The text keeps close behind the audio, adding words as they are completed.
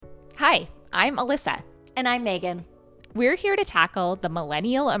Hi, I'm Alyssa. And I'm Megan. We're here to tackle the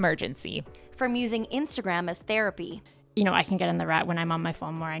millennial emergency. From using Instagram as therapy. You know, I can get in the rut when I'm on my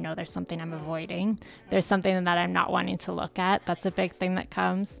phone where I know there's something I'm avoiding. There's something that I'm not wanting to look at. That's a big thing that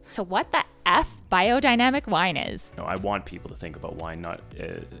comes. To what the F biodynamic wine is. I want people to think about wine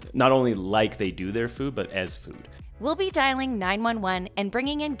not only like they do their food, but as food. We'll be dialing 911 and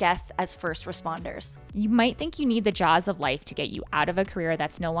bringing in guests as first responders. You might think you need the jaws of life to get you out of a career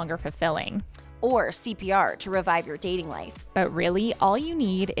that's no longer fulfilling. Or CPR to revive your dating life. But really, all you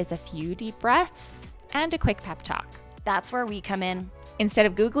need is a few deep breaths and a quick pep talk. That's where we come in. Instead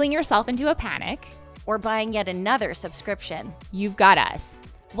of Googling yourself into a panic, or buying yet another subscription, you've got us.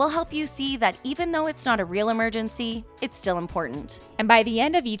 We'll help you see that even though it's not a real emergency, it's still important. And by the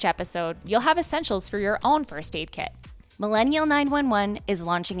end of each episode, you'll have essentials for your own first aid kit. Millennial 911 is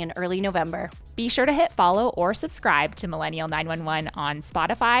launching in early November. Be sure to hit follow or subscribe to Millennial 911 on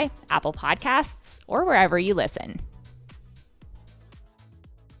Spotify, Apple Podcasts, or wherever you listen.